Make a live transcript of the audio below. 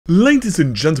Ladies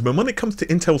and gentlemen, when it comes to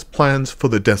Intel's plans for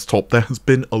the desktop, there has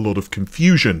been a lot of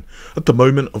confusion. At the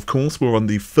moment, of course, we're on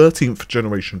the 13th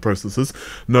generation processors,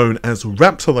 known as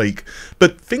Raptor Lake,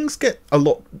 but things get a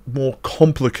lot more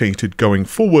complicated going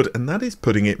forward, and that is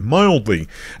putting it mildly,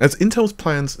 as Intel's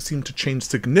plans seem to change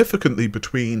significantly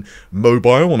between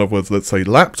mobile, in other words, let's say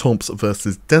laptops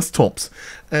versus desktops,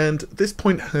 and this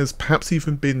point has perhaps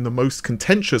even been the most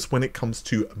contentious when it comes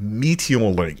to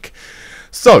Meteor Lake.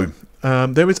 So,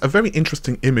 there is a very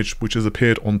interesting image which has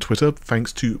appeared on Twitter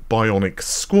thanks to Bionic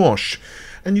Squash,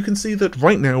 and you can see that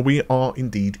right now we are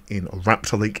indeed in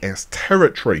Raptor Lake S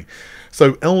territory.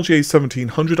 So LGA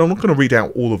 1700, I'm not going to read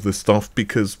out all of this stuff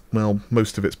because, well,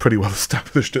 most of it's pretty well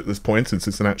established at this point since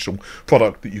it's an actual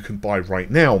product that you can buy right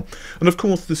now. And of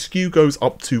course the SKU goes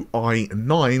up to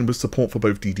i9 with support for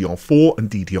both DDR4 and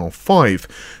DDR5.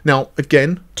 Now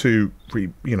again, to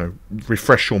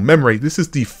refresh your memory, this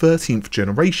is the 13th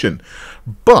generation,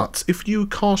 but if you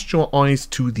cast your eyes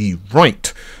to the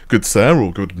right, good sir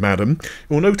or good madam,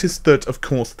 you'll notice that of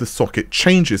course the socket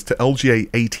changes to LGA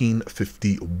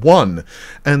 1851,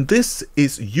 and this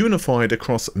is unified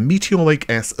across Meteor Lake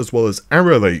S as well as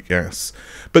Arrow Lake S,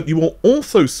 but you will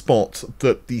also spot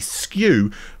that the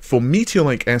SKU for Meteor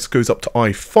Lake S goes up to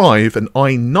i5 and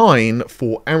i9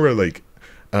 for Arrow Lake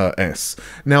S.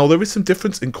 Now there is some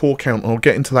difference in core count, and I'll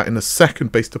get into that in a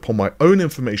second based upon my own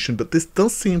information, but this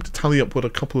does seem to tally up what a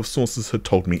couple of sources had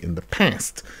told me in the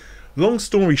past. Long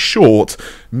story short,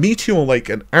 Meteor Lake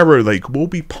and Arrow Lake will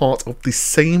be part of the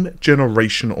same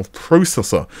generation of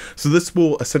processor. So this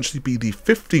will essentially be the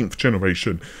 15th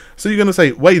generation. So you're going to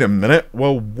say, wait a minute,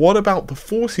 well what about the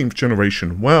 14th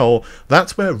generation? Well,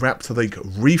 that's where Raptor Lake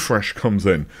Refresh comes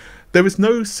in. There is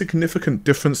no significant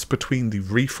difference between the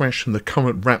refresh and the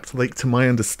current Raptor Lake to my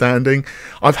understanding.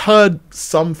 I've heard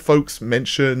some folks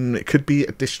mention it could be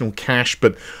additional cache,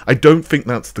 but I don't think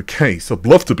that's the case. I'd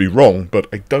love to be wrong, but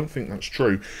I don't think that's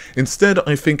true. Instead,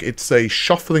 I think it's a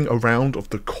shuffling around of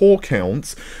the core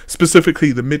counts.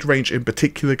 Specifically, the mid-range in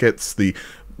particular gets the,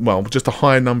 well, just a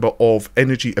higher number of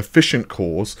energy efficient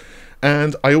cores.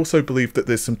 And I also believe that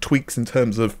there's some tweaks in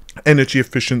terms of energy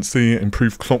efficiency,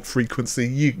 improved clock frequency,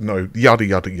 yada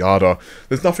yada yada.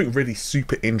 There's nothing really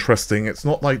super interesting. It's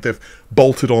not like they've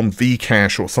bolted on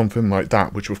Vcache or something like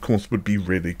that, which of course would be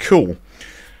really cool.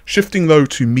 Shifting though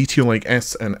to Meteor Lake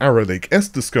S and Arrow Lake S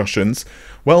discussions,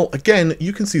 well again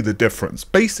you can see the difference.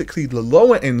 Basically the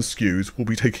lower end SKUs will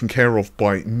be taken care of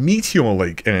by Meteor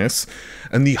Lake S,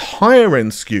 and the higher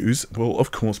end SKUs will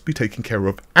of course be taken care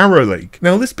of Arrow Lake.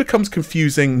 Now this becomes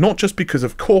confusing not just because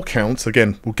of core counts,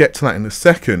 again we'll get to that in a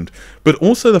second, but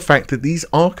also the fact that these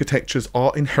architectures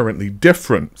are inherently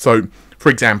different. So for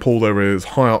example, there is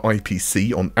higher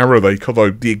IPC on Arrow Lake,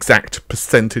 although the exact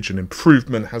percentage and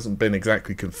improvement hasn't been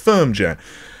exactly confirmed yet.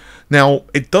 Now,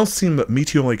 it does seem that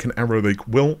Meteor Lake and Arrow Lake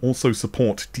will also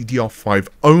support DDR5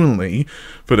 only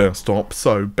for desktop,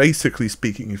 so basically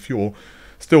speaking, if you're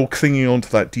still clinging on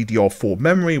to that DDR4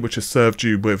 memory, which has served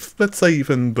you with, let's say,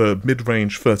 even the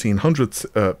mid-range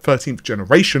 13th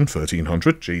generation,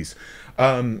 13th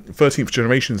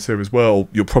generation series, well,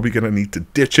 you're probably going to need to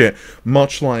ditch it,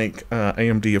 much like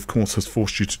AMD, of course, has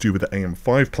forced you to do with the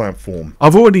AM5 platform.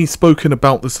 I've already spoken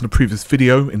about this in a previous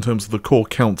video in terms of the core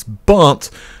counts, but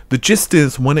the gist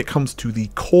is, when it comes to the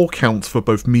core counts for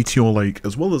both Meteor Lake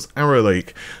as well as Arrow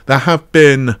Lake, there have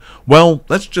been, well,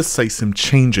 let's just say some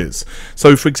changes.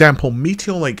 So, for example,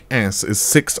 Meteor Lake S is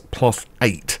 6 plus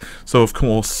 8. So, of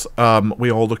course, we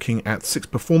are looking at 6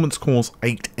 performance cores,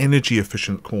 8 energy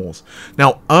efficient cores.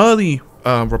 Now, early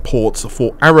reports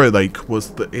for Arrow Lake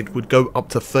was that it would go up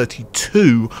to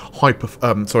 32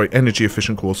 energy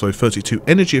efficient cores, so 32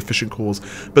 energy efficient cores,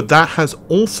 but that has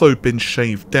also been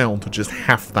shaved down to just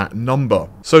half that number.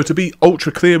 So to be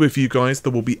ultra clear with you guys,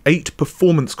 there will be 8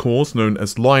 performance cores known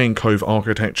as Lion Cove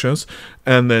architectures,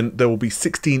 and then there will be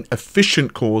 16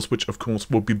 efficient cores, which of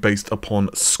course will be based upon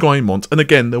Skymont, and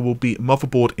again there will be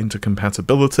motherboard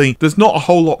intercompatibility. There's not a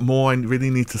whole lot more I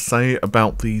really need to say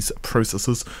about these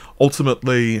processors. Ultimately,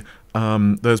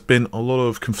 there's been a lot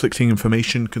of conflicting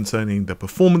information concerning the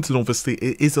performance, and obviously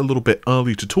it is a little bit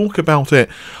early to talk about it.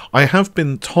 I have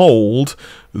been told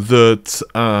that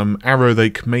Arrow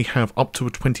Lake may have up to a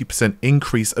 20%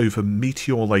 increase over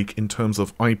Meteor Lake in terms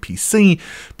of IPC,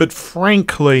 but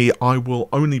frankly I will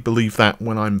only believe that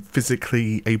when I'm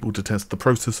physically able to test the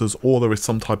processors or there is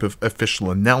some type of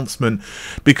official announcement,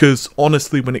 because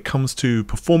honestly when it comes to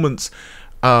performance,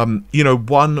 you know,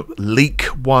 one leak,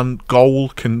 one goal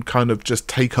can kind of just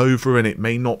take over, and it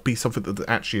may not be something that's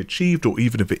actually achieved, or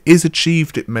even if it is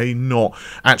achieved, it may not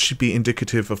actually be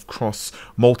indicative of cross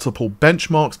multiple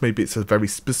benchmarks. Maybe it's a very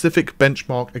specific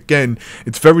benchmark. Again,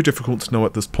 it's very difficult to know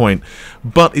at this point,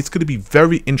 but it's going to be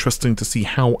very interesting to see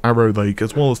how Arrow Lake,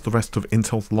 as well as the rest of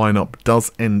Intel's lineup,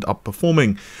 does end up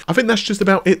performing. I think that's just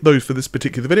about it though for this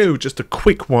particular video. Just a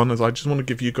quick one, as I just want to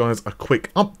give you guys a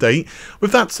quick update.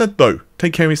 With that said though,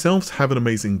 take care of yourselves, have an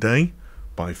amazing day,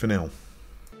 bye for now.